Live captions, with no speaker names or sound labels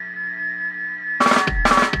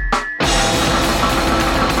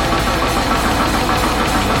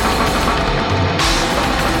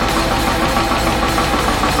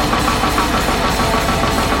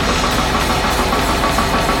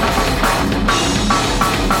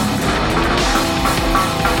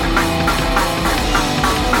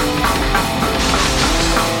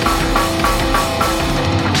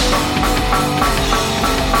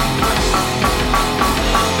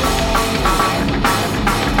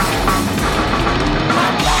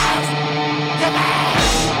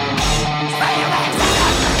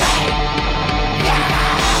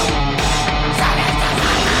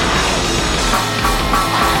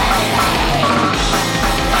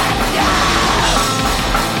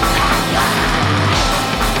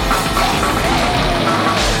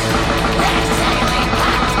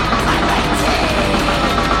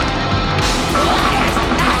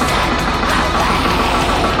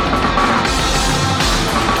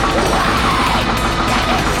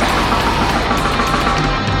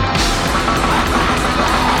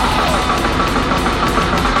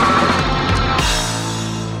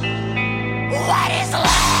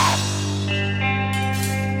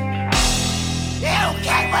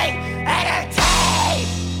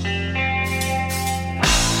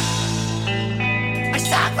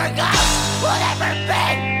forgot will never be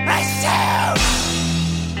assumed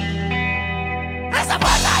as the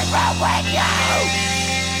one I wrote with you.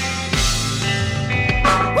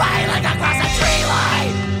 Wailing across the tree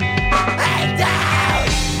line and down,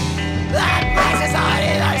 the places on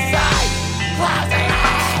either side closing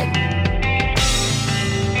in.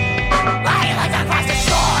 Wailing across the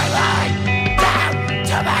shoreline down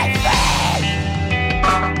to my feet,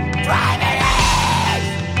 driving in.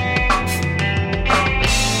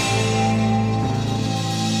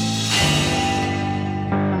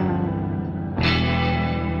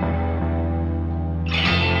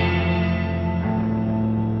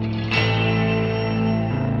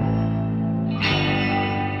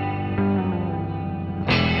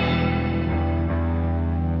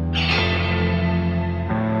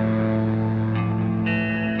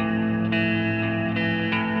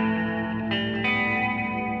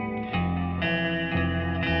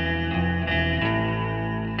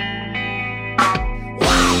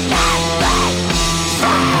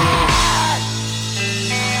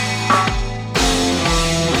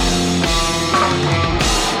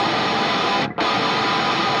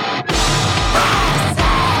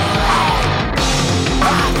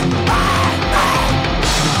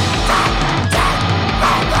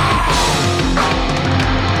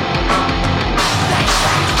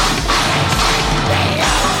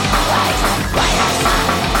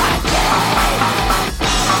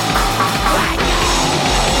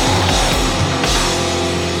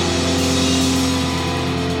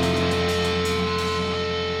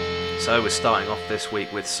 So we're starting off this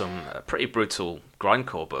week with some pretty brutal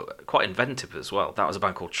grindcore, but quite inventive as well. That was a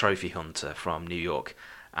band called Trophy Hunter from New York,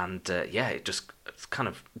 and it just kind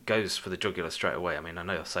of goes for the jugular straight away. I mean, I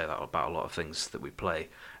know I say that about a lot of things that we play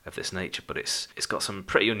of this nature, but it's got some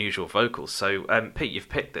pretty unusual vocals. So Pete, you've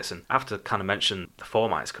picked this, and I have to kind of mention the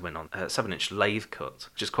format it's coming on, 7-inch lathe cut,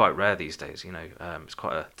 which is quite rare these days. You know, it's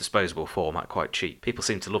quite a disposable format, quite cheap. People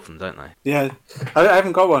seem to love them, don't they? Yeah, I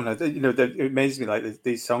haven't got one. It amazes me, like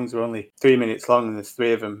these songs are only 3 minutes long, and there's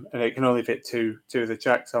 3 of them, and it can only fit two of the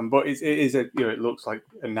tracks on. But it looks like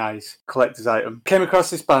a nice collector's item. Came across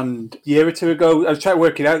this band a year or two ago. I was trying to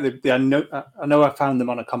work it out. I know I found them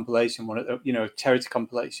on a compilation, a charity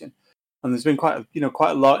compilation. And there's been quite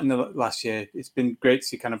a lot in the last year. It's been great to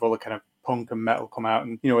see kind of all the kind of punk and metal come out,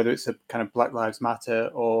 and whether it's a kind of Black Lives Matter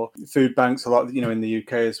or food banks, a lot in the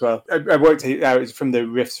UK as well. I worked it out. It's from the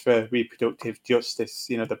Riffs for Reproductive Justice,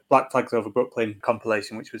 the Black Flags Over Brooklyn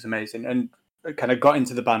compilation, which was amazing, and I kind of got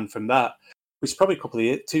into the band from that, which is probably a couple of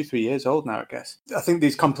years, 2-3 years old now, I guess. I think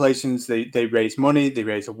these compilations, they raise money, they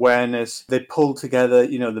raise awareness, they pull together,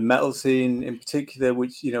 the metal scene in particular,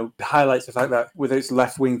 which, highlights the fact that whether it's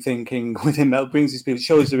left-wing thinking within metal, brings these people,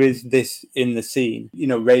 shows there is this in the scene,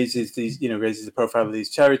 raises the profile of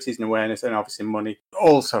these charities and awareness and obviously money.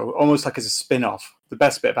 Also, almost like as a spin-off, the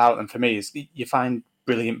best bit about them for me is you find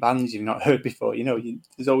brilliant bands you've not heard before.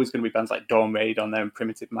 There's always going to be bands like Dawn Raid on there and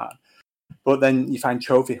Primitive Man. But then you find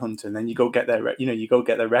Trophy Hunter, and then you go get their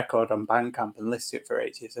record on Bandcamp and list it for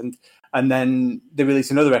ages, and then they release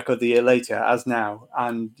another record the year later, As Now,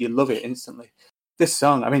 and you love it instantly. This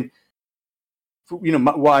song, I mean,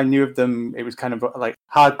 what I knew of them, it was kind of like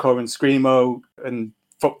hardcore and screamo and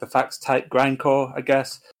fuck the facts type grindcore, I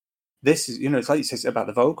guess. This is, it's like you said about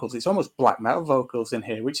the vocals. It's almost black metal vocals in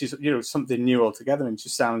here, which is, something new altogether, and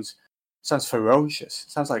just sounds ferocious.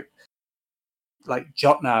 It sounds like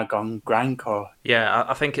Jotnar on grindcore. Yeah,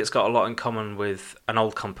 I think it's got a lot in common with an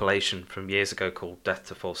old compilation from years ago called Death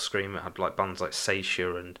to False Scream. It had like bands like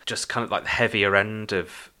Seisha and just kind of like the heavier end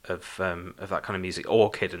of that kind of music,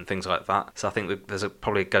 Orchid and things like that. So I think there's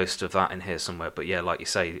probably a ghost of that in here somewhere. But yeah, like you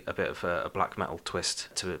say, a bit of a black metal twist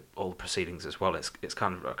to all the proceedings as well. It's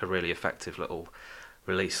kind of like a really effective little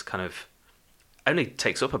release. Kind of only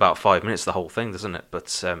takes up about 5 minutes, the whole thing, doesn't it?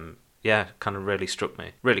 But yeah, kind of really struck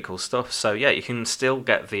me. Really cool stuff. So yeah, you can still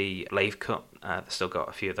get the lathe cut. They've still got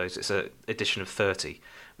a few of those. It's an edition of 30,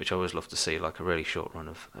 which I always love to see, like a really short run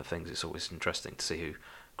of things. It's always interesting to see who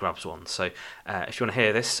grabs one. So if you want to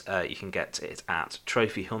hear this, you can get it at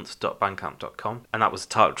trophyhunt.bandcamp.com. And that was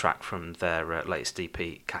the title track from their latest EP,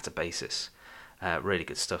 Katabasis. Really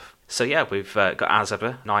good stuff. So yeah, we've got, as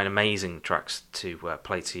ever, 9 amazing tracks to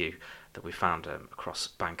play to you that we found across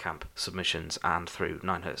Bandcamp submissions and through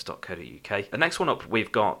 9hertz.co.uk. The next one up,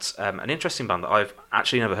 we've got an interesting band that I've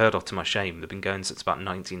actually never heard of, to my shame. They've been going since about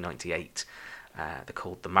 1998. They're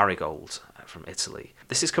called The Marigold from Italy.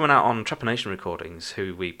 This is coming out on Trepanation Recordings,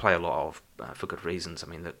 who we play a lot of for good reasons. I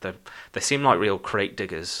mean, they seem like real crate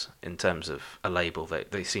diggers in terms of a label.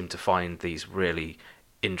 They seem to find these really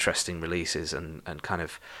interesting releases and kind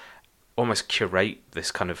of almost curate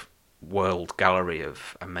this kind of world gallery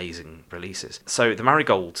of amazing releases. So the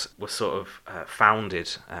Marigold was sort of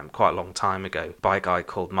founded quite a long time ago by a guy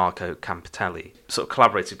called Marco Campitelli. Sort of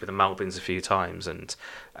collaborated with the Melvins a few times, and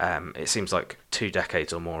it seems like 2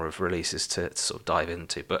 decades or more of releases to sort of dive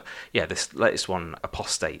into. But yeah, this latest one,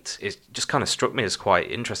 Apostate, it just kind of struck me as quite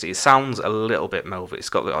interesting. It sounds a little bit Melvin. It's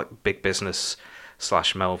got like Big Business /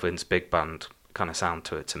 Melvins big band kind of sound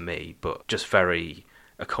to it to me, but just very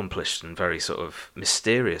accomplished and very sort of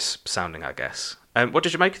mysterious sounding, I guess. What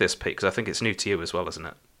did you make of this, Pete? Because I think it's new to you as well, isn't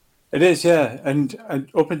it? It is, yeah. And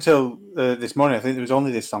up until this morning, I think there was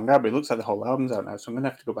only this song out, but it looks like the whole album's out now, so I'm going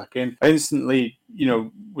to have to go back in. I instantly,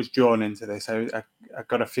 was drawn into this. I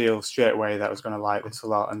got to feel straight away that I was going to like this a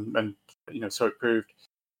lot, and so it proved.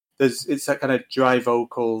 It's that kind of dry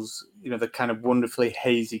vocals, the kind of wonderfully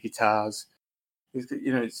hazy guitars.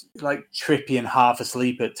 It's like trippy and half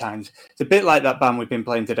asleep at times. It's a bit like that band we've been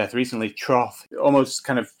playing to death recently, Troth. Almost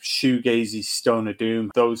kind of shoegazy, stoner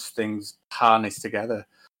doom. Those things harnessed together.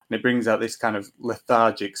 And it brings out this kind of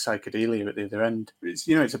lethargic psychedelia at the other end. It's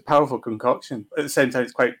it's a powerful concoction. At the same time,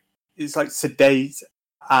 it's like sedate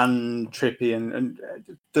and trippy and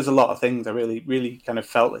does a lot of things. I really, really kind of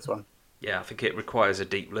felt this one. Yeah, I think it requires a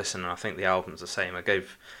deep listen, and I think the album's the same. I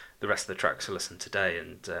gave the rest of the tracks a listen today,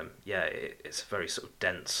 and it's a very sort of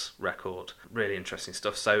dense record, really interesting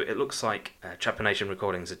stuff. So it looks like Trapper Nation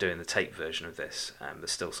Recordings are doing the tape version of this.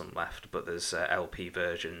 There's still some left, but there's LP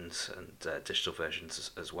versions and digital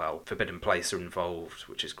versions as well. Forbidden Place are involved,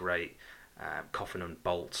 which is great. Coffin and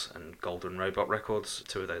Bolt and Golden Robot Records,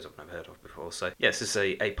 2 of those I've never heard of before. So yes, this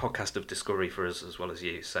is a podcast of discovery for us as well as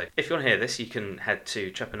you. So if you want to hear this, you can head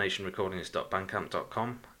to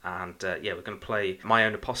trepanationrecordings.bandcamp.com, and we're going to play My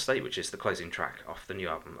Own Apostate, which is the closing track off the new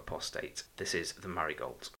album Apostate. This is The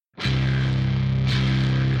Marigold.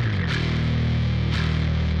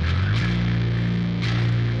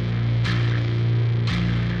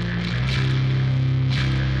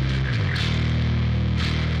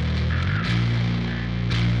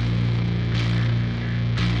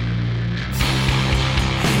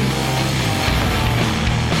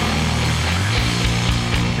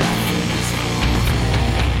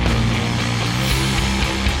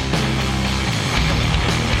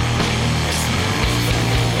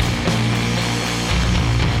 Smooth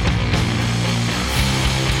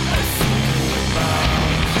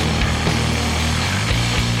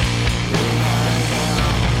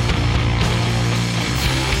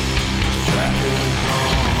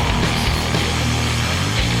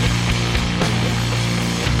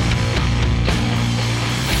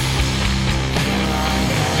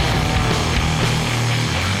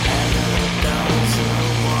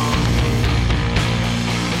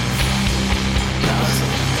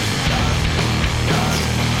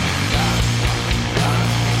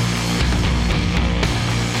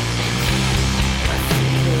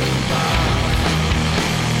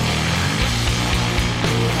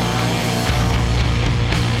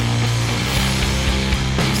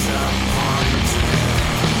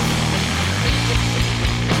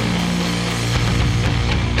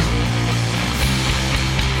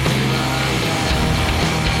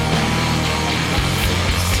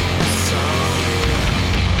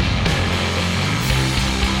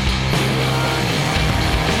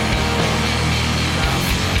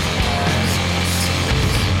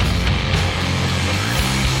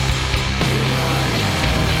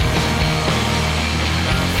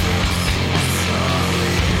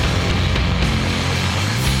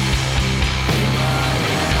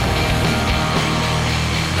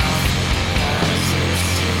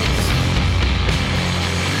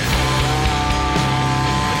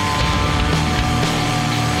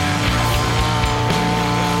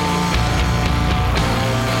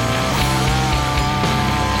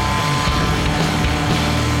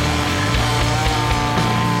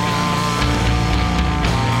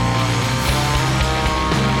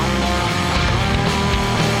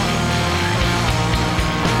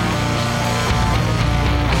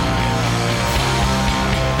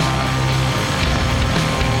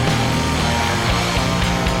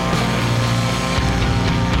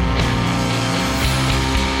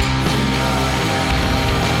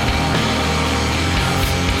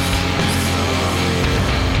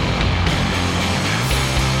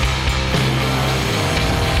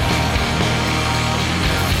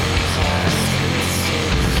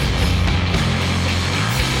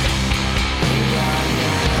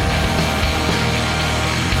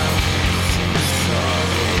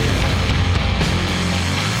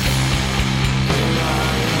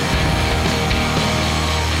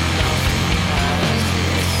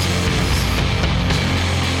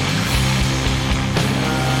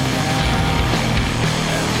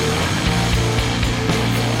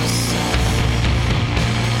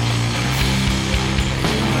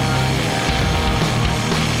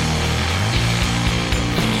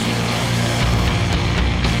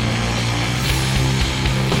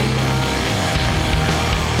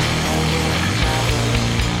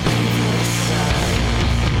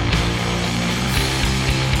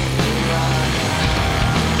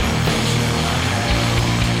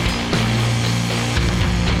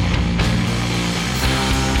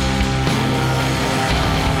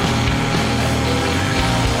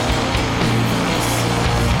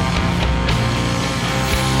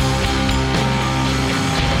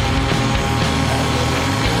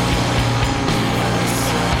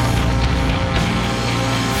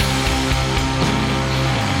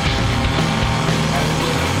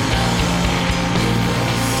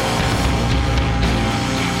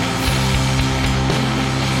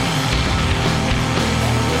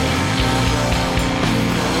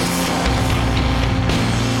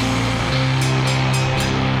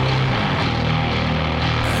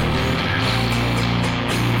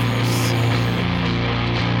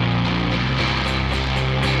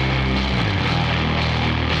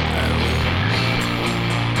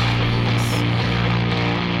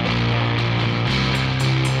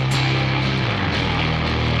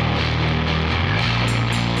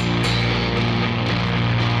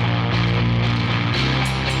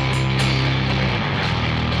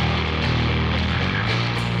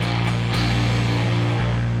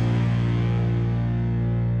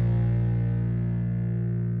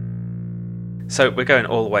So we're going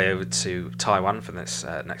all the way over to Taiwan for this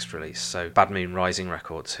next release. So Bad Moon Rising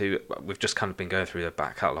Records, who we've just kind of been going through their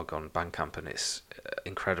back catalogue on Bandcamp, and it's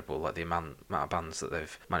incredible, like the amount of bands that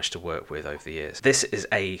they've managed to work with over the years. This is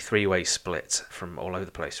a three-way split from all over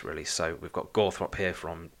the place, really. So we've got Gorthrop here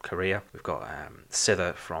from Korea, we've got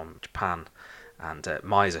Sither from Japan, and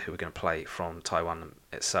Miser, who we're going to play from Taiwan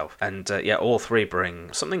itself. And all three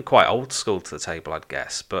bring something quite old school to the table, I'd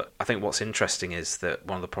guess. But I think what's interesting is that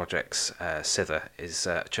one of the projects, Sither, is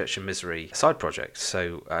Church of Misery side project.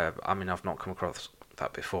 So, I've not come across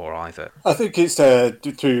that before either. I think it's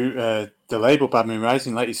through the label Bad Moon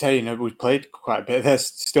Rising, like you say, we've played quite a bit of their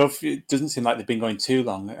stuff. It doesn't seem like they've been going too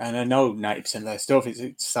long, and I know 90% of their stuff is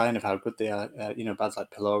a sign of how good they are. Bands like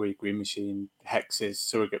Pylori, Green Machine, Hexes,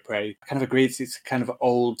 Surrogate Prey. I kind of agree. It's kind of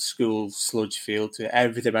old school sludge feel to it.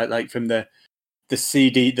 Everything about, like, from the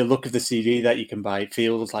CD, the look of the CD that you can buy, it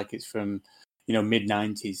feels like it's from mid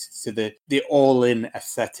 90s. So the all in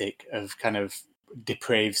aesthetic of kind of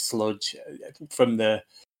depraved sludge from the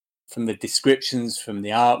descriptions, from the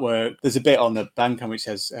artwork. There's a bit on the Bandcamp which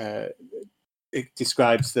says it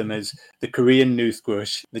describes them as the Korean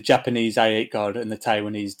Noothgrush, the Japanese I Hate God, and the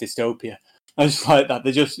Taiwanese Dystopia. I just like that.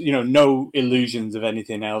 They're just, no illusions of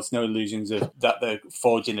anything else, no illusions of that they're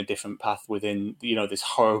forging a different path within, this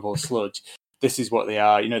horrible sludge. This is what they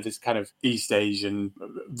are. There's kind of East Asian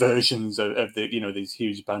versions of the, these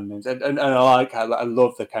huge band names. And I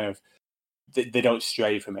love the kind of, they don't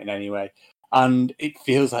stray from it in any way. And it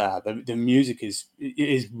feels like that. The music is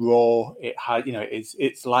raw. It had,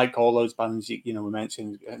 it's like all those bands we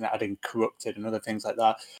mentioned, adding Corrupted and other things like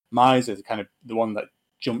that. Miser is kind of the one that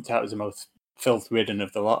jumped out as the most filth-ridden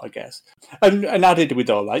of the lot, I guess. And added with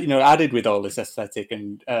all that, added with all this aesthetic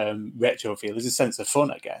and retro feel, is a sense of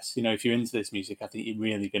fun, I guess. If you're into this music, I think you're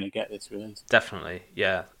really going to get this release. Definitely,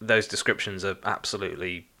 yeah. Those descriptions are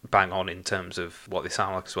absolutely bang on in terms of what they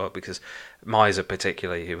sound like as well, because Miser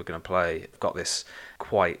particularly, who we're going to play, have got this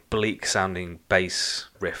quite bleak sounding bass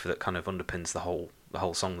riff that kind of underpins the whole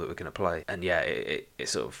song that we're going to play. And it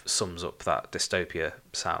sort of sums up that dystopia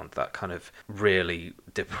sound, that kind of really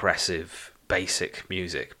depressive basic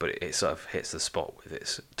music, but it sort of hits the spot with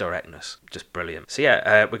its directness. Just brilliant. So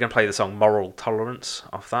we're going to play the song Moral Tolerance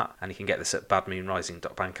off that, and you can get this at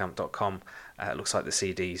badmoonrising.bandcamp.com. It looks like the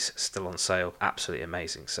CD's still on sale. Absolutely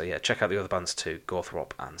amazing. So check out the other bands too,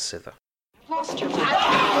 Gorthrop and Sither. Lost your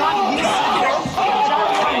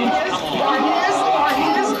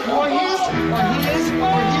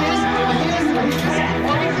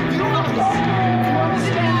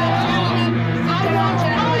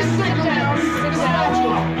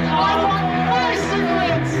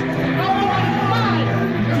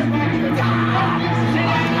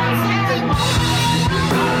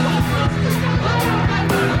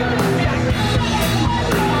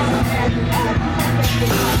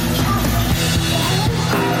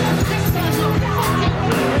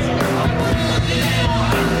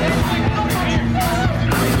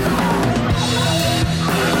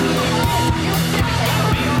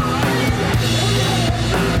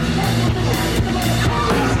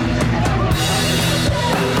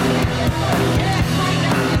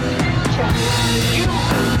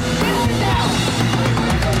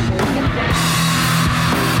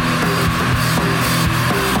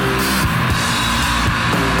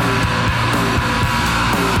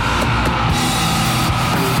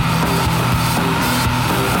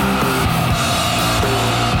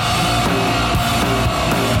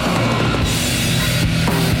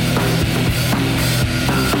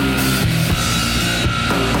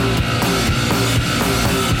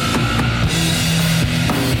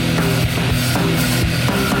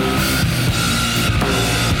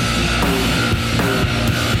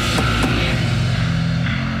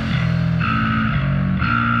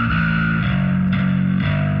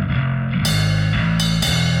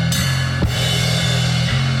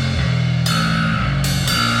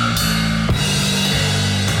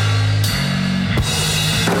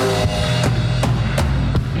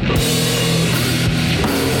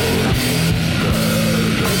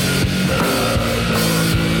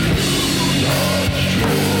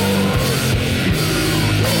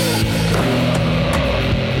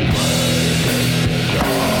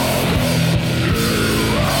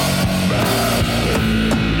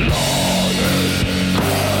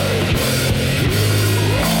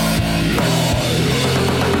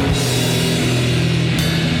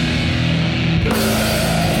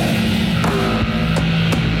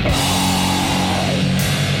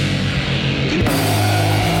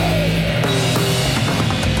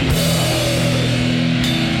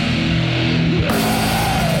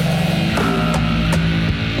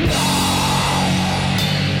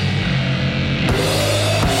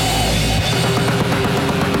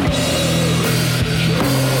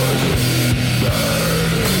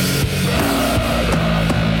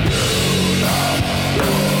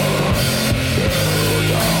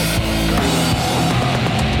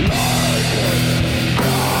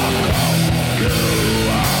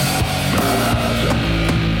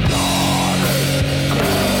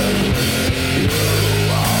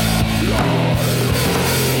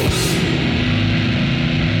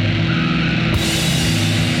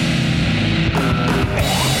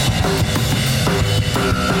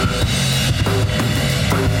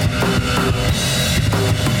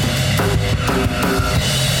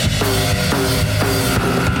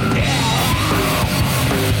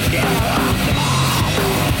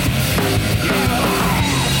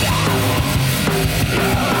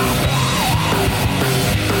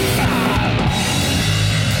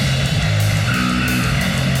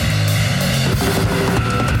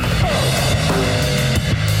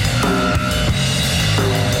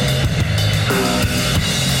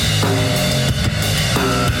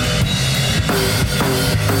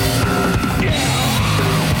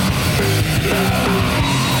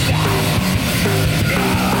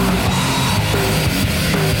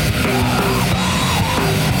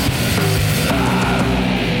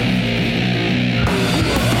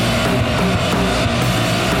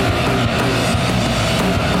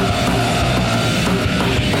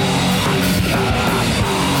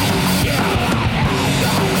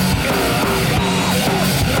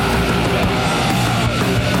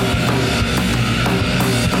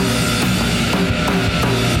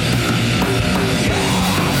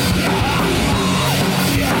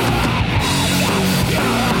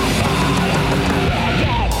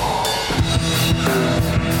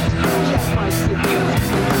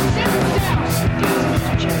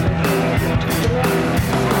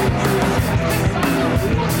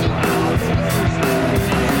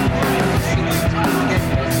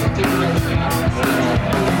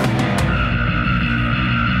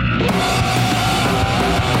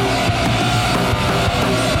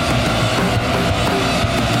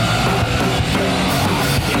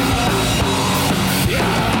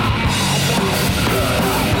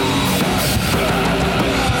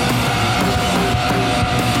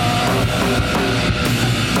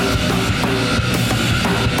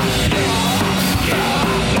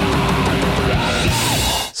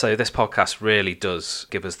So this podcast really does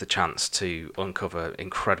give us the chance to uncover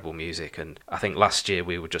incredible music, and I think last year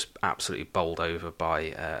we were just absolutely bowled over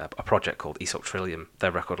by a project called Esoctrilihum. Their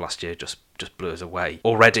record last year just blew us away.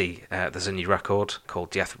 Already there's a new record called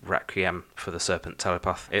Death Requiem for the Serpent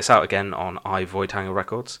Telepath. It's out again on Voidhanger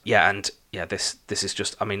Records. This is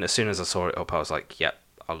just, I mean, as soon as I saw it up I was like, yeah,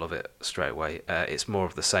 I love it straight away. It's more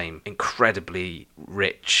of the same. Incredibly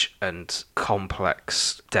rich and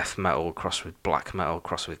complex death metal crossed with black metal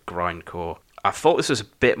crossed with grindcore. I thought this was a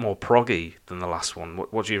bit more proggy than the last one.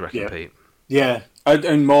 What do you reckon, Pete? Yeah,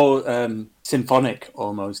 and more symphonic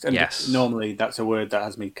almost. And yes. Normally that's a word that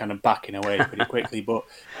has me kind of backing away pretty quickly, but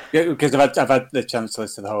because I've had the chance to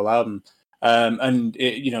listen to the whole album. And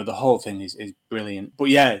the whole thing is brilliant, but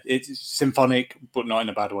yeah, it's symphonic, but not in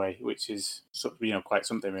a bad way, which is quite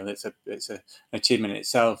something really. It's an achievement in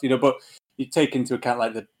itself, but you take into account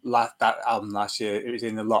like that album last year, it was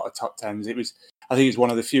in a lot of top tens. I think it's one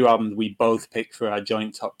of the few albums we both picked for our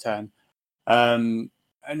joint top 10, and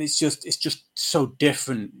it's just so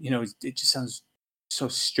different. It just sounds so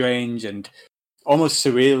strange and almost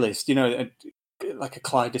surrealist. Like a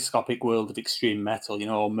kaleidoscopic world of extreme metal,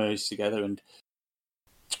 all merged together and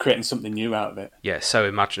creating something new out of it. Yeah, so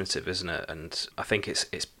imaginative, isn't it? And I think it's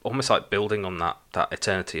almost like building on that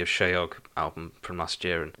Eternity of Sheog album from last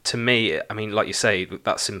year. And to me, I mean, like you say,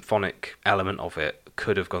 that symphonic element of it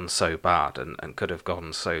could have gone so bad and could have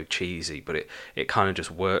gone so cheesy, but it kind of just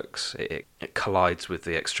works. It collides with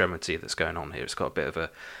the extremity that's going on here. It's got a bit of a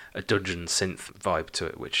dungeon synth vibe to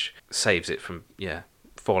it, which saves it from,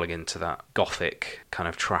 falling into that gothic kind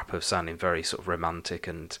of trap of sounding very sort of romantic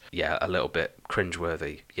and a little bit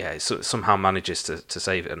cringeworthy. It somehow manages to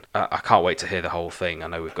save it, and I can't wait to hear the whole thing. I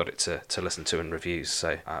know we've got it to listen to in reviews,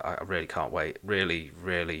 so I really can't wait. Really,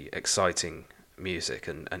 really exciting music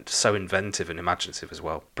and so inventive and imaginative as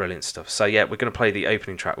well. Brilliant stuff. So we're going to play the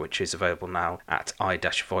opening track, which is available now at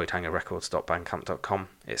i-voidhangerrecords.bandcamp.com.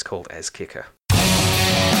 It's called Ezkikur.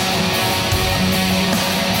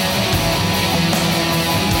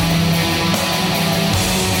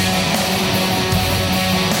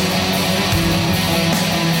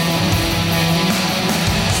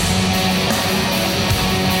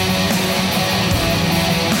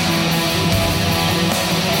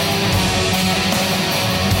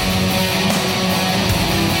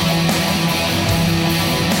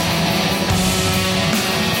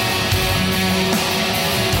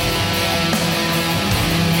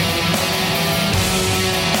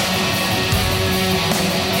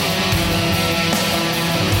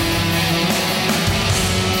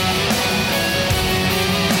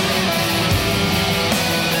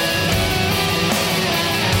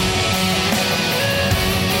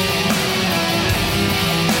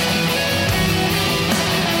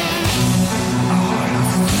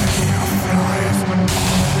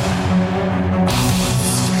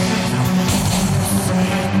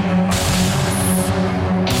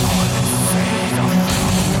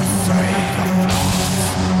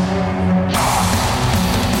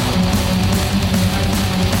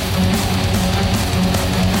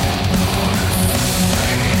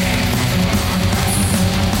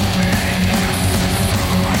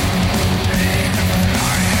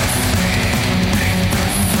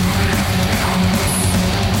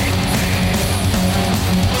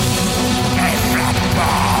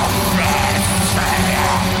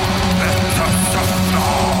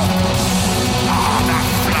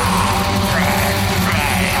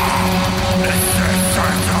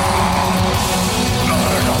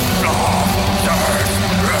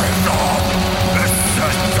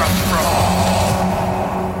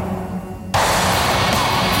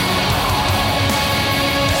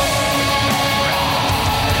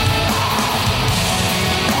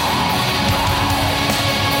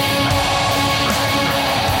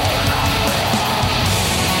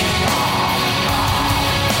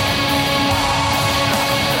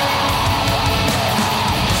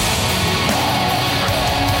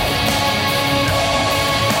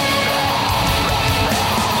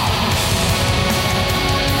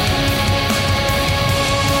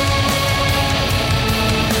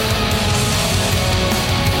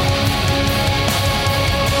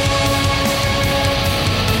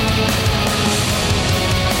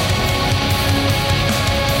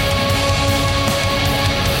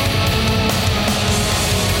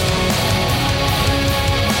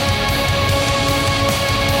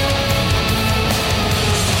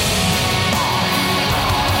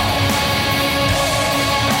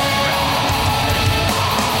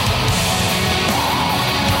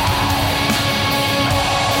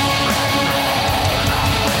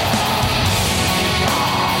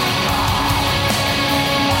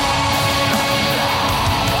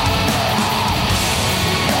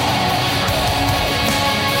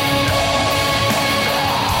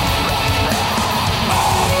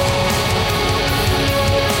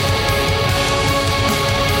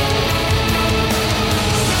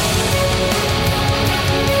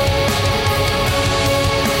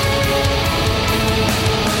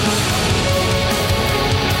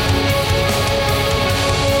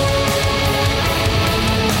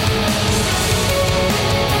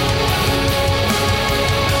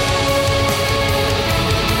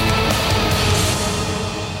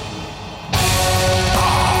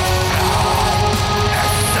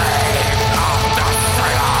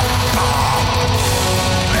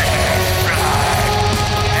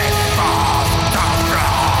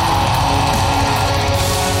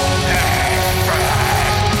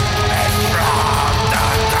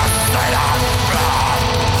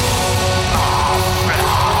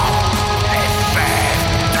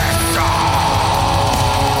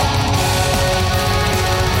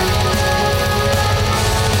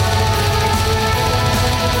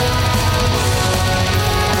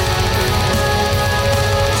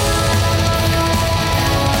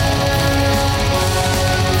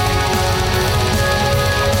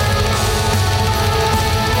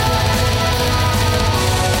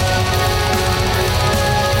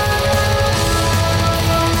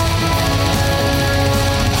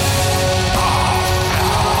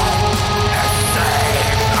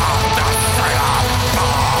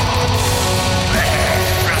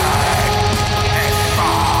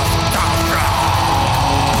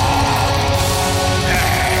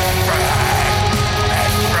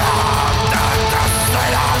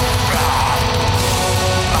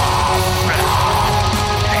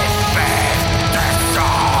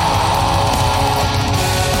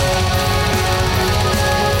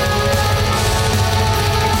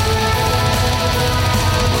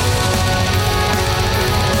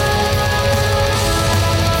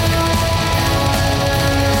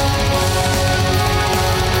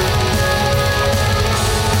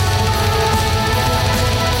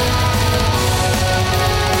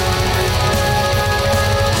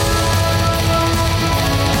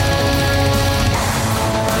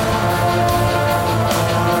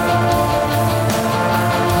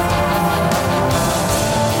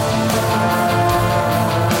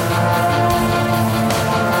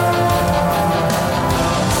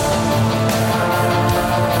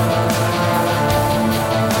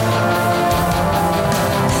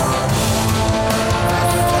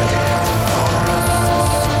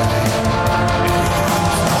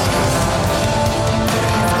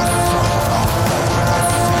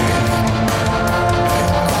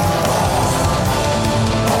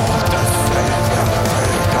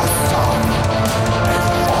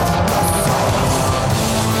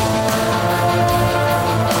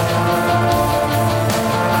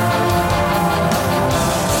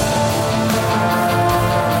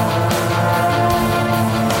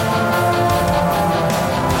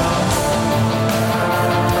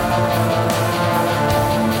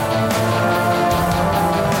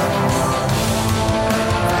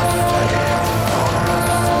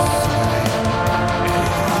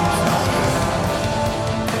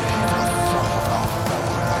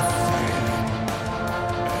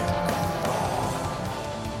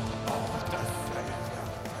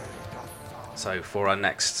 So for our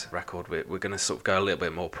next record, we're going to sort of go a little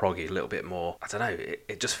bit more proggy, a little bit more, I don't know,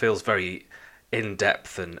 it just feels very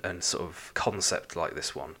in-depth and sort of concept like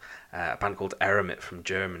this one. A band called Eremit from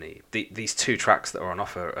Germany. These two tracks that are on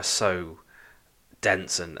offer are so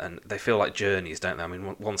dense and they feel like journeys, don't they? I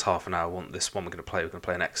mean, one's half an hour, this one we're going to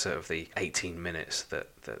play an excerpt of the 18 minutes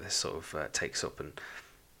that this sort of takes up, and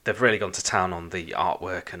they've really gone to town on the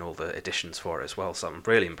artwork and all the editions for it as well, so I'm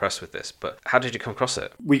really impressed with this. But how did you come across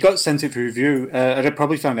it? We got sent it for review. I'd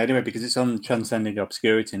probably found it anyway because it's on Transcending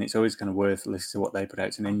Obscurity, and it's always kind of worth listening to what they put out.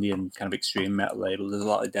 It's an Indian kind of extreme metal label. There's a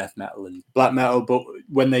lot of death metal and black metal, but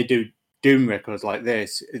when they do doom records like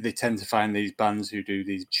this, they tend to find these bands who do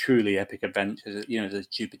these truly epic adventures. You know, there's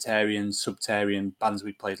Jupiterian, Subterian bands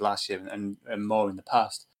we played last year and more in the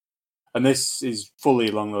past. And this is fully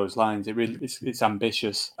along those lines. It's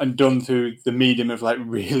ambitious and done through the medium of like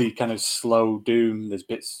really kind of slow doom. There's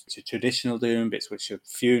bits which are traditional doom, bits which are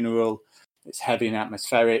funeral. It's heavy and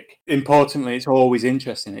atmospheric. Importantly, it's always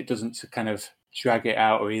interesting. It doesn't kind of drag it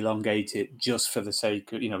out or elongate it just for the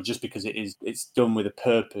sake of, just because it's done with a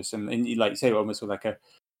purpose. And like you say, almost with like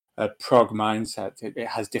a prog mindset. It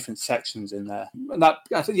has different sections in there. And that,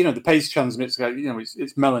 I think, the pace transmits,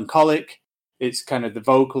 it's melancholic. It's kind of, the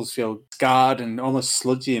vocals feel scarred and almost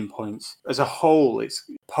sludgy in points. As a whole, it's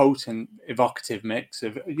a potent, evocative mix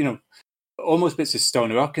of, almost bits of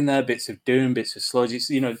stoner rock in there, bits of doom, bits of sludge. It's,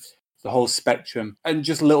 the whole spectrum, and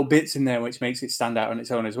just little bits in there which makes it stand out on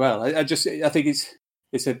its own as well. I think it's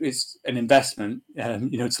an investment,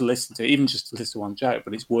 to listen to, even just to listen to one track,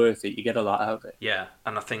 but it's worth it. You get a lot out of it. Yeah,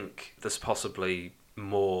 and I think there's possibly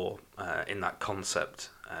more in that concept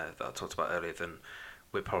that I talked about earlier than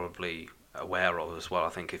we're probably aware of as well. I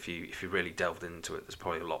think if you really delved into it, there's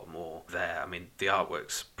probably a lot more there. I mean, the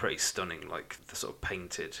artwork's pretty stunning, like the sort of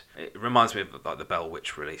painted. It reminds me of like the Bell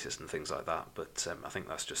Witch releases and things like that. But I think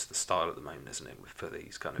that's just the style at the moment, isn't it, for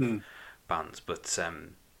these kind of bands? But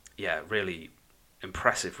yeah, really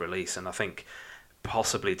impressive release, and I think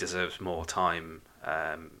possibly deserves more time.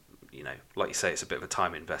 Like you say, it's a bit of a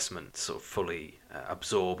time investment to sort of fully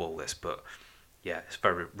absorb all this, but yeah, it's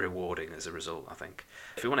very rewarding as a result, I think.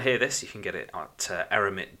 If you want to hear this, you can get it at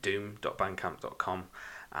eremitdoom.bandcamp.com,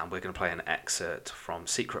 and we're going to play an excerpt from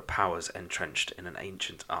Secret Powers Entrenched in an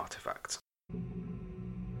Ancient Artefact.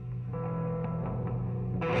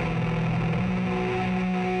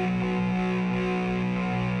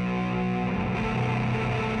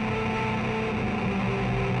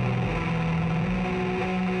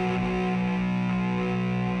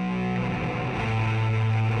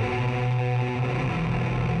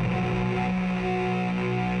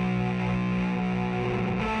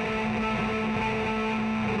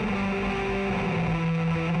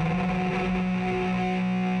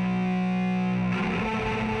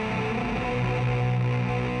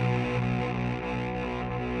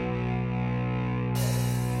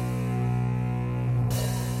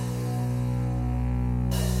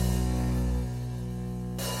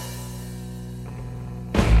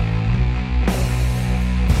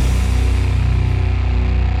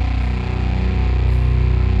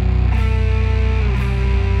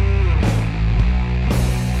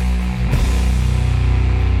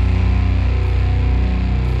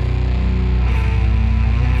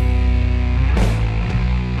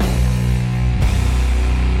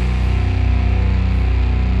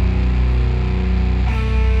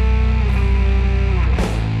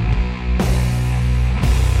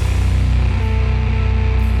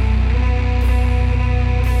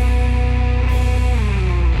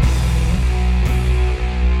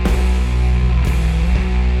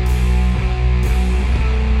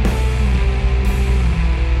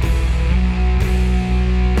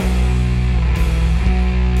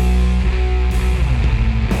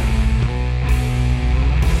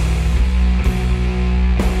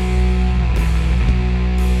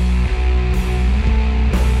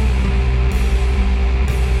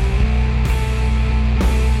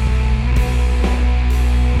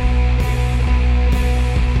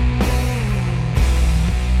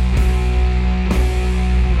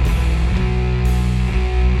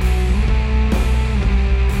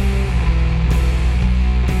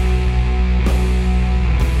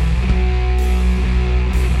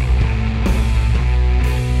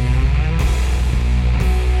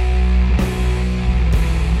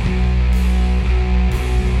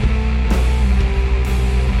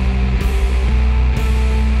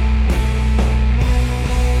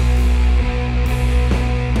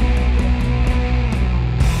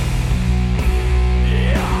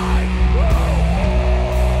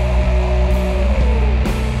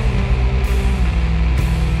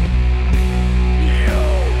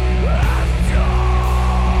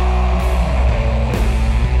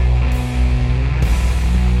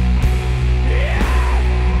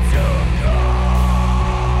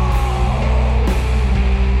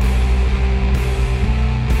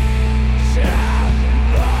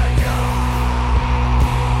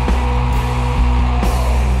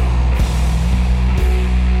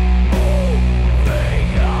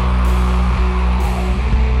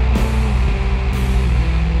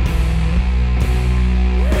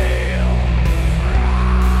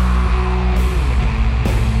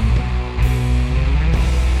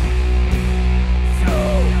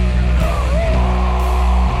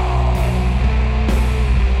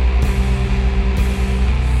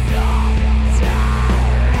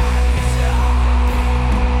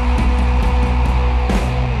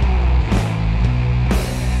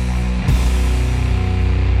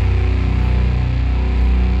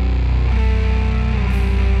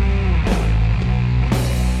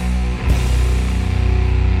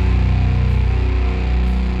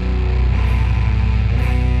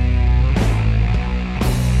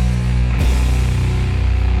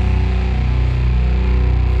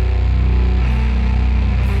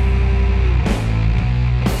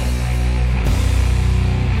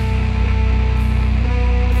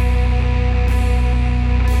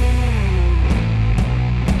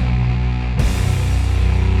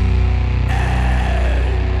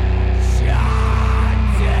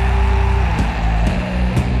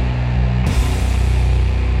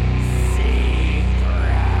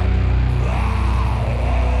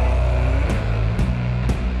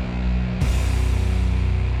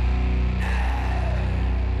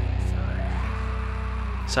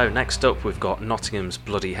 So next up we've got Nottingham's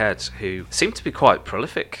Bloody Head, who seem to be quite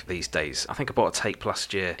prolific these days. I think I bought a tape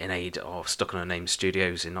last year in aid of Stuck on a Name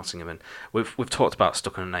Studios in Nottingham, and we've talked about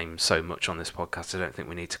Stuck on a Name so much on this podcast, I don't think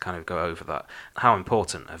we need to kind of go over that, how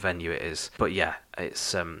important a venue it is. But yeah,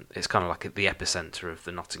 it's kind of like the epicentre of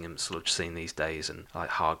the Nottingham sludge scene these days, and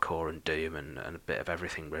like hardcore and doom and a bit of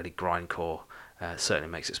everything really, grindcore. Certainly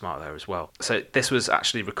makes it smart there as well. So this was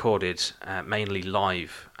actually recorded mainly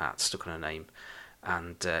live at Stuck on a Name.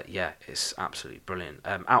 And yeah, it's absolutely brilliant.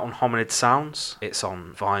 Out on Hominid Sounds, it's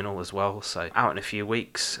on vinyl as well, so out in a few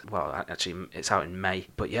weeks. Well, actually, it's out in May.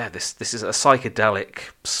 But yeah, this is a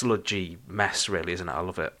psychedelic, sludgy mess, really, isn't it? I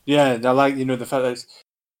love it. Yeah, I like, the fact that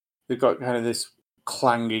they've got kind of this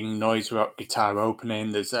clanging noise rock guitar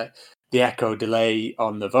opening. There's the echo delay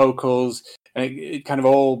on the vocals, and it kind of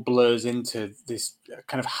all blurs into this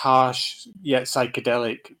kind of harsh yet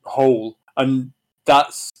psychedelic whole. And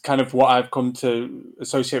that's kind of what I've come to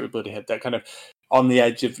associate with Bloody Head, that kind of on the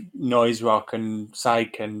edge of noise rock and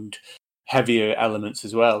psych and heavier elements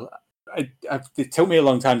as well. It took me a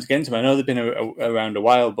long time to get into them. I know they've been around a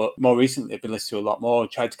while, but more recently I've been listening to a lot more.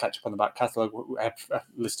 Tried to catch up on the back catalogue. I've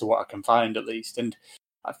listened to what I can find at least, and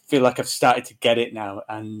I feel like I've started to get it now.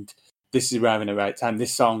 And this is arriving at the right time.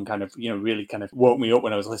 This song kind of, really kind of woke me up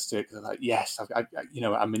when I was listening to it, because I was like, yes,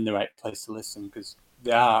 I'm in the right place to listen, because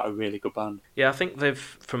they are a really good band. Yeah, I think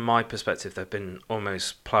from my perspective, they've been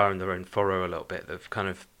almost ploughing their own furrow a little bit. They've kind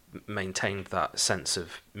of maintained that sense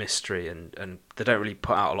of mystery, and they don't really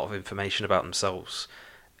put out a lot of information about themselves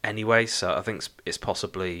anyway, so I think it's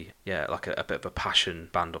possibly, like a bit of a passion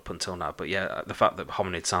band up until now. But yeah, the fact that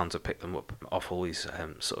Hominid Sounds have picked them up off all these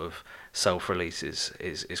sort of self-releases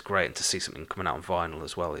is great, and to see something coming out on vinyl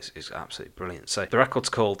as well is absolutely brilliant. So the record's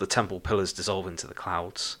called The Temple Pillars Dissolve into the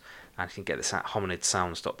Clouds, and you can get this at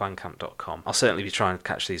hominidsounds.bandcamp.com. I'll certainly be trying to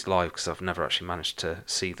catch these live, because I've never actually managed to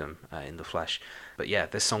see them in the flesh. But yeah,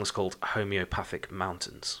 this song's called Homeopathic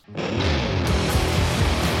Mountains.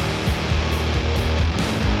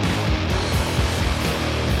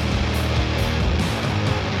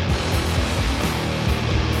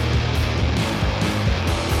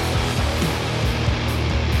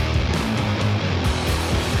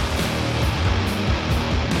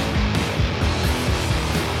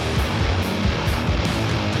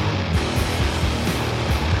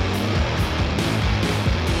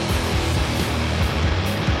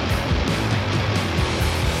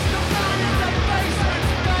 Don't run out.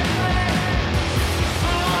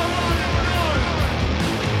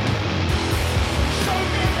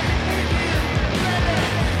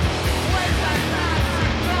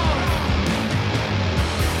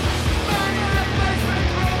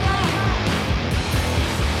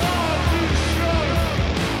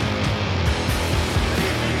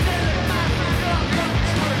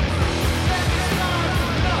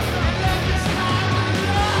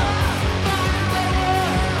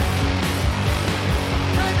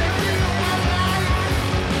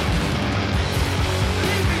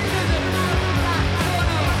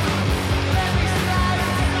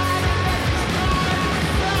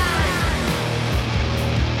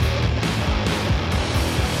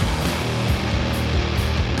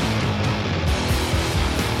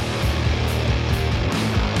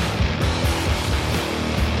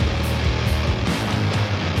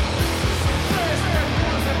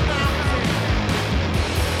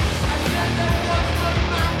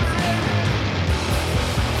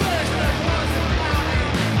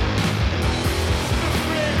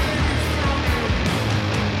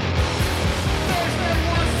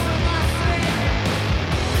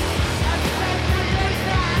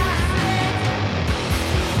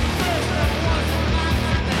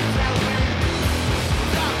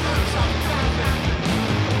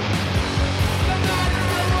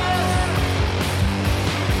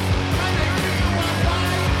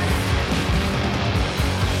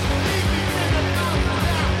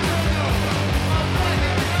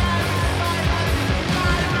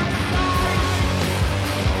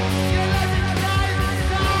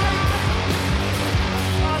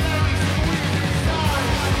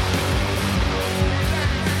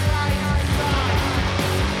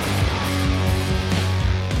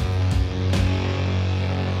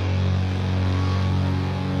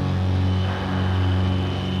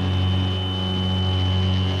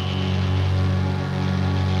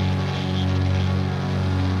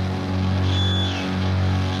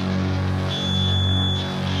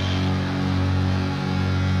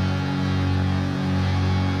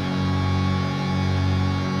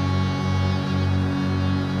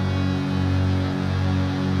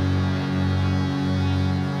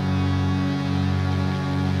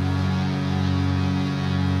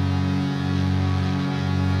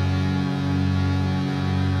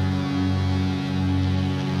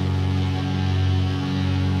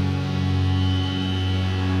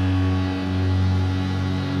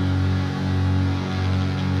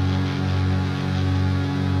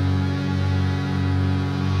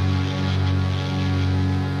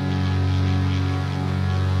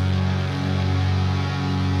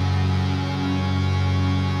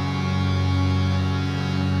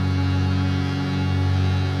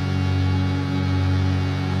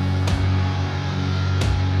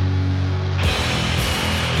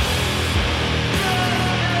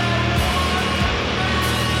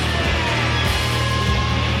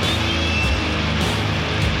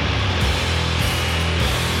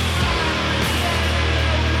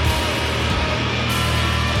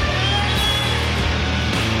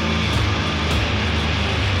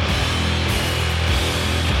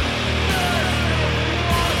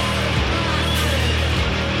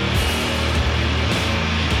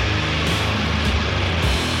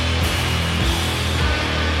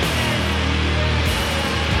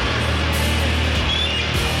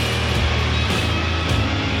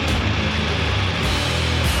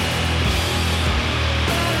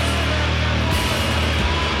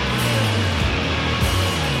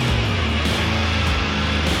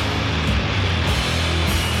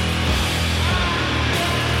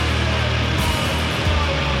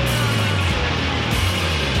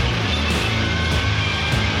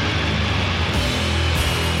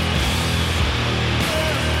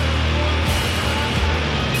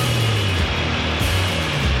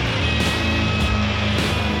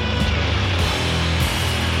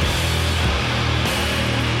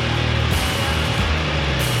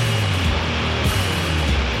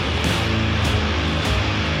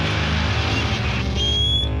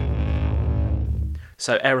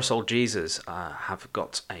 So Aerosol Jesus have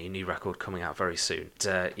got a new record coming out very soon.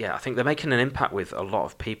 I think they're making an impact with a lot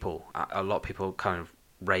of people. A lot of people kind of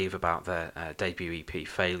rave about their debut EP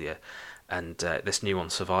Failure, and this new one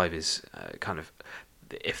Survive is kind of,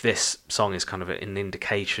 if this song is kind of an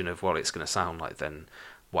indication of what it's going to sound like, then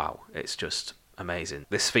wow, it's just amazing.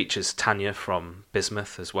 This features Tanya from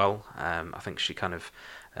Bismuth as well. I think she kind of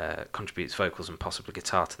contributes vocals and possibly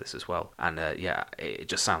guitar to this as well, and it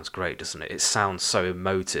just sounds great, doesn't it? It sounds so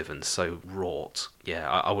emotive and so wrought.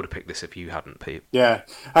 I would have picked this if you hadn't, Pete. Yeah,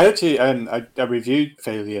 I actually I reviewed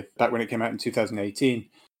Failure back when it came out in 2018,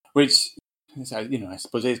 which, I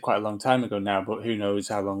suppose it is quite a long time ago now, but who knows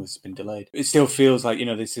how long this has been delayed. It still feels like,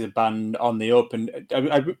 this is a band on the up, and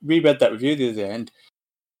I reread that review the other day, and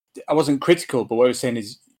I wasn't critical, but what I was saying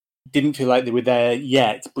is, didn't feel like they were there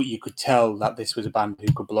yet, but you could tell that this was a band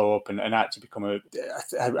who could blow up and actually become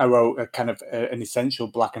I wrote a kind of an essential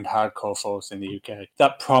black and hardcore force in the UK.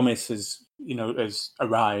 That promise has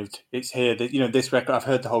arrived. It's here. This record, I've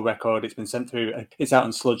heard the whole record. It's been sent through. It's out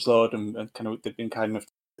on Sludge Lord, and kind of they've been kind enough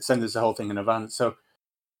to send us the whole thing in advance. So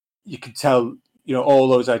you could tell, all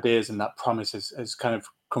those ideas and that promise has kind of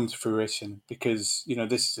come to fruition, because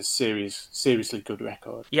this is a seriously good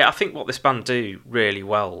record. Yeah, I think what this band do really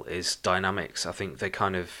well is dynamics. I think they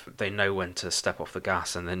know when to step off the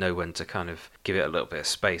gas, and they know when to kind of give it a little bit of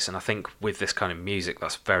space, and I think with this kind of music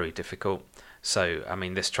that's very difficult. So I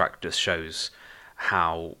mean, this track just shows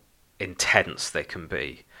how intense they can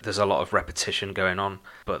be. There's a lot of repetition going on,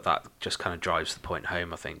 but that just kind of drives the point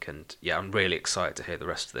home, I think. And yeah, I'm really excited to hear the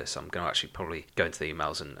rest of this. I'm going to actually probably go into the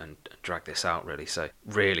emails and drag this out, really. So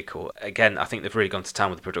really cool. Again, I think they've really gone to town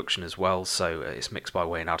with the production as well. So it's mixed by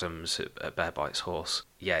Wayne Adams at Bear Bites Horse.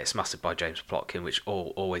 Yeah, it's mastered by James Plotkin, which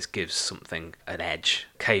always gives something an edge.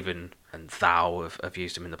 Caven and Thou have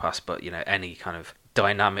used him in the past, but any kind of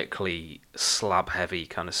dynamically slab heavy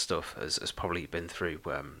kind of stuff has probably been through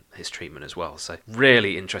his treatment as well. So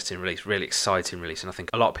really interesting release, really exciting release, and I think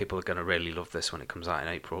a lot of people are going to really love this when it comes out in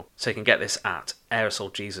April. So you can get this at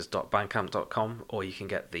aerosoljesus.bandcamp.com, or you can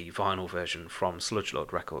get the vinyl version from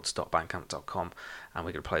sludgelordrecords.bandcamp.com, and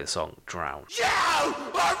we're going to play the song Drown. You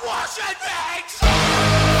are washing things!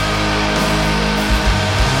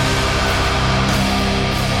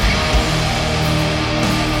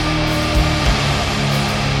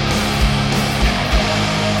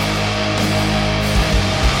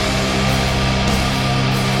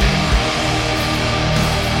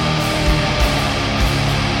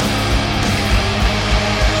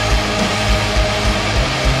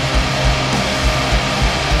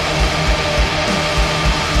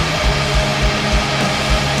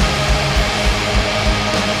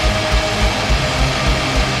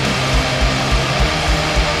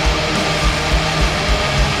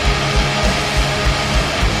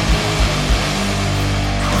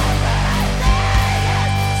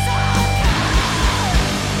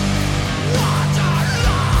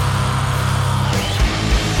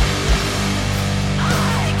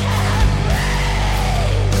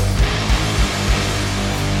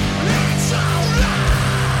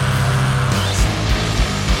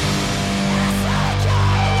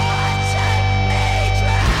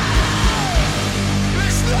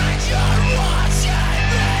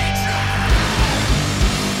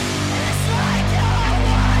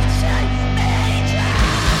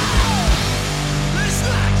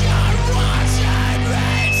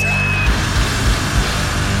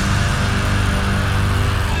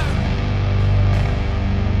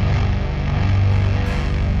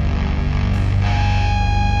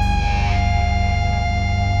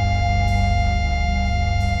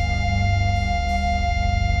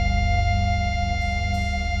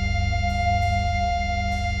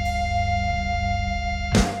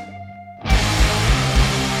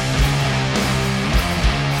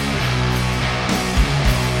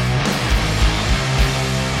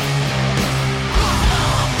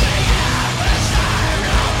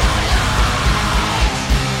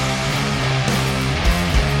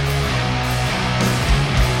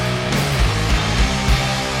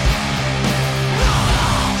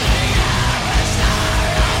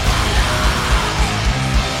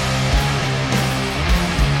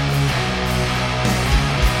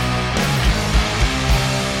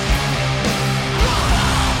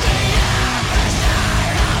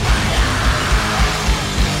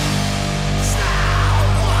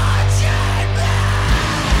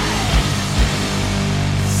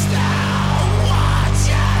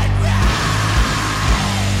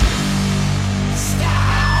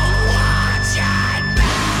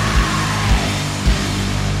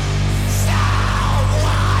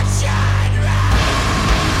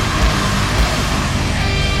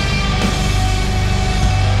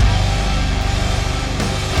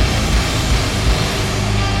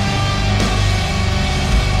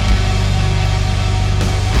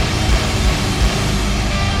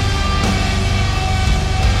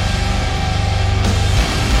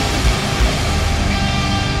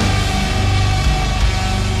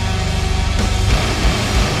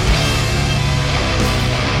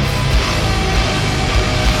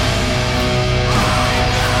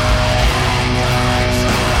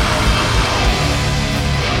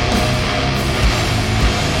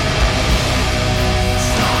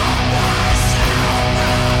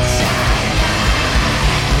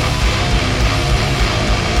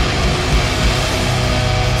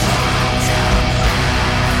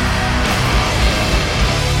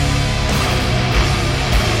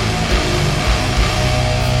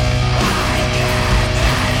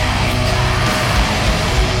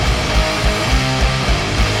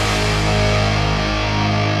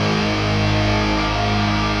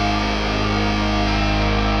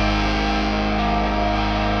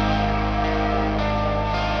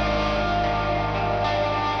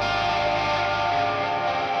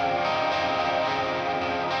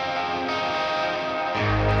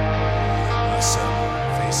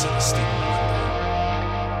 at the steaming window,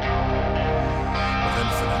 with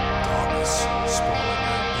infinite darkness sprawling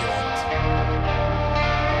out beyond.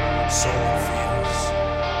 Solemn fears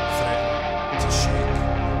threaten to shake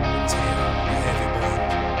and tear the heavy bond.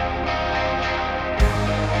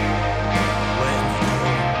 Letting you go,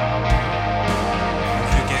 and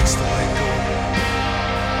who gets to let go,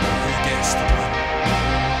 and who gets to win.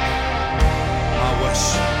 My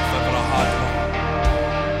wish, if ever I had one,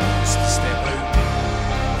 is to step out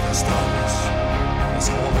of this darkness, this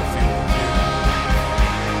hollow field of view.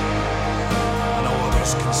 I know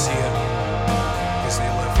others can see it, because they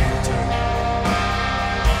live here too.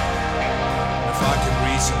 And if I can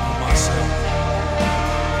reason with myself,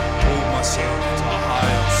 hold myself to a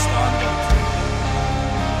higher standard,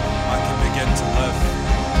 I can begin to live,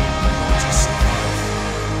 not just survive.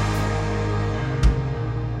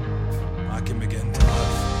 I can begin to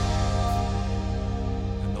live,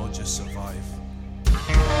 and not just survive.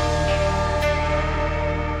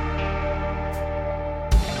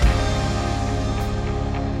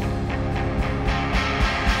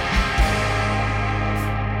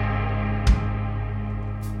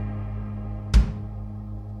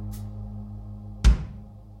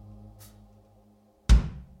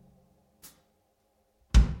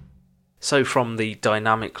 So from the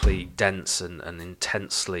dynamically dense and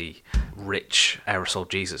intensely rich Aerosol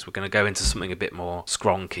Jesus, we're going to go into something a bit more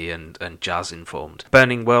skronky and jazz-informed.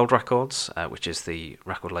 Burning World Records, which is the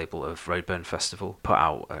record label of Roadburn Festival, put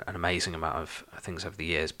out an amazing amount of things over the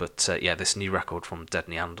years. But yeah, this new record from Dead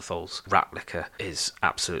Neanderthals, Rat Liquor, is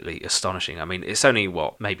absolutely astonishing. I mean, it's only,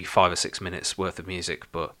 maybe 5 or 6 minutes worth of music,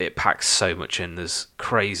 but it packs so much in. There's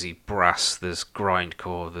crazy brass, there's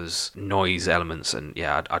grindcore, there's noise elements, and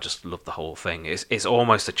yeah, I just love the whole thing. It's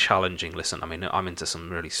almost a challenging listen. I mean, I'm into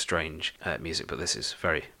some really strange music, but this is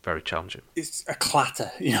very, very challenging. It's a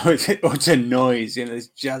clatter, it's a noise, this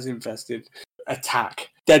jazz-infested attack.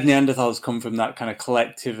 Dead Neanderthals come from that kind of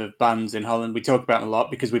collective of bands in Holland. We talk about it a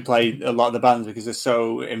lot because we play a lot of the bands because they're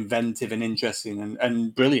so inventive and interesting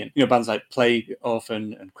and brilliant. Bands like Plague,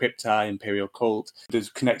 Orphan and Crypti, Imperial Cult. There's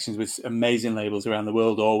connections with amazing labels around the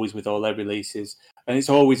world, always with all their releases. And it's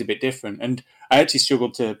always a bit different. And I actually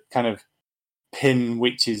struggled to kind of pin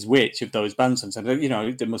which is which of those bands sometimes.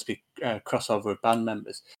 There must be a crossover of band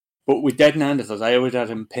members. But with Dead Neanderthals, I always had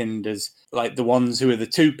them pinned as like the ones who are the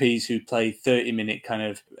 2Ps who play 30-minute kind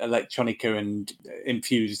of electronica and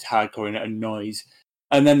infused hardcore and noise.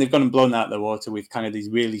 And then they've gone and blown out the water with kind of these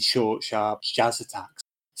really short, sharp jazz attacks.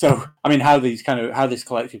 So, I mean, how this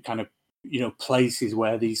collective kind of, places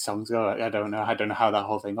where these songs go, I don't know. I don't know how that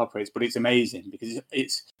whole thing operates, but it's amazing because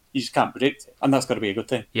you just can't predict it, and that's got to be a good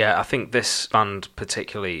thing. Yeah, I think this band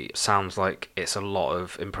particularly sounds like it's a lot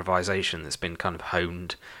of improvisation that's been kind of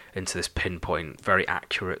honed into this pinpoint, very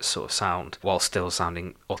accurate sort of sound, while still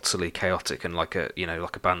sounding utterly chaotic and like a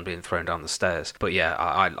band being thrown down the stairs. But yeah,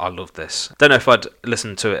 I love this. Don't know if I'd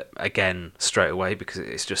listen to it again straight away because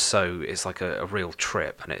it's like a real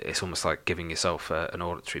trip, and it's almost like giving yourself an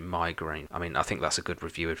auditory migraine. I mean, I think that's a good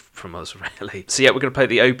review from us, really. So yeah, we're going to play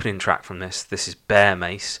the opening track from this. This is Bear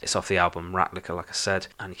Mace. It's off the album Rat Liquor, like I said,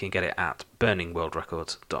 and you can get it at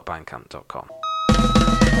burningworldrecords.bandcamp.com.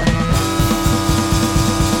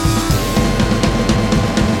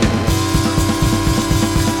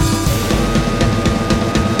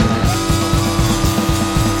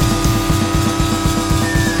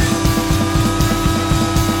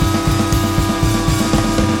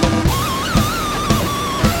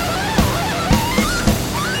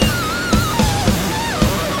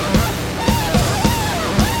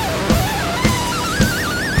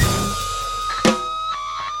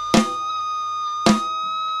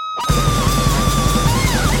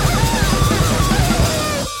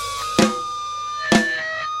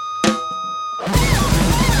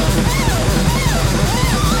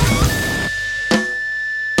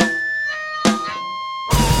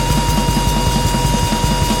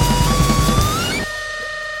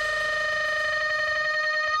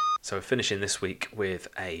 So we're finishing this week with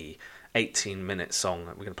a 18-minute song.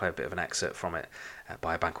 We're going to play a bit of an excerpt from it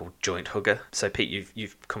by a band called Jointhugger. So Pete,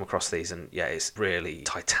 you've come across these, and yeah, it's really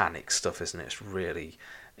titanic stuff, isn't it? It's really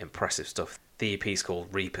impressive stuff. The EP is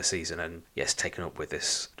called Reaper Season, and yes, taken up with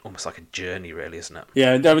this almost like a journey, really, isn't it?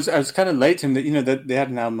 Yeah, I was kind of late to them. They had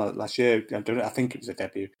an album last year. I think it was a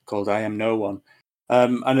debut called I Am No One,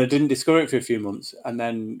 and I didn't discover it for a few months, and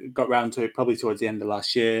then got round to it probably towards the end of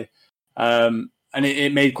last year. And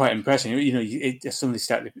it made quite an impression. It suddenly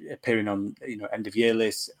started appearing on end of year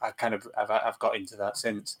lists. I've got into that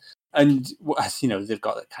since, and they've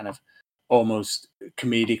got that kind of almost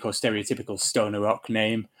comedic or stereotypical stoner rock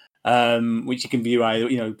name. which you can view either,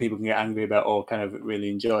 people can get angry about or kind of really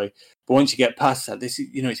enjoy. But once you get past that, this,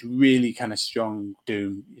 it's really kind of strong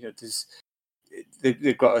doom.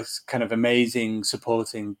 They've got a kind of amazing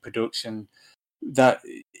supporting production that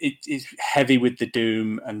it is heavy with the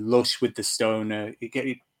doom and lush with the stoner.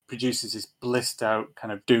 It produces this blissed out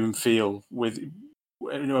kind of doom feel with,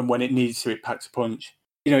 and when it needs to, it packs a punch.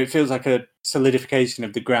 It feels like a solidification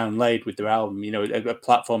of the ground laid with their album, a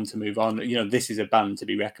platform to move on. This is a band to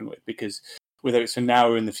be reckoned with, because whether it's for now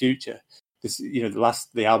or in the future, this,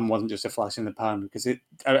 the album wasn't just a flash in the pan, because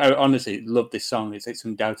I honestly love this song. It's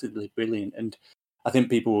undoubtedly brilliant. And I think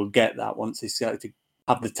people will get that once they start to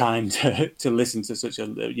have the time to listen to such a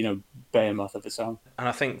behemoth of a song. And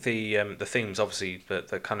I think the themes, obviously,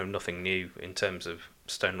 they're kind of nothing new in terms of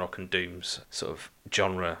stone rock and doom's sort of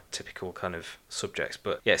genre typical kind of subjects,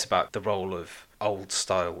 but yeah, it's about the role of old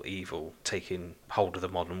style evil taking hold of the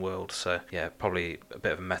modern world. So yeah, probably a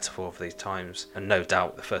bit of a metaphor of these times, and no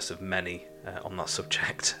doubt the first of many on that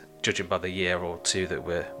subject, judging by the year or two that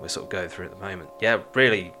we're sort of going through at the moment. Yeah,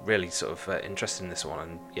 really sort of interested in this one,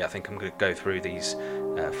 and yeah, I think I'm going to go through these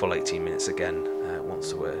full 18 minutes again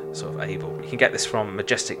once we're sort of able. You can get this from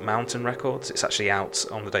Majestic Mountain Records. It's actually out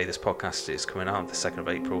on the day this podcast is coming out, the 2nd of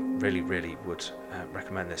April. Really would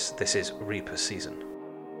recommend this. This is Reaper Season.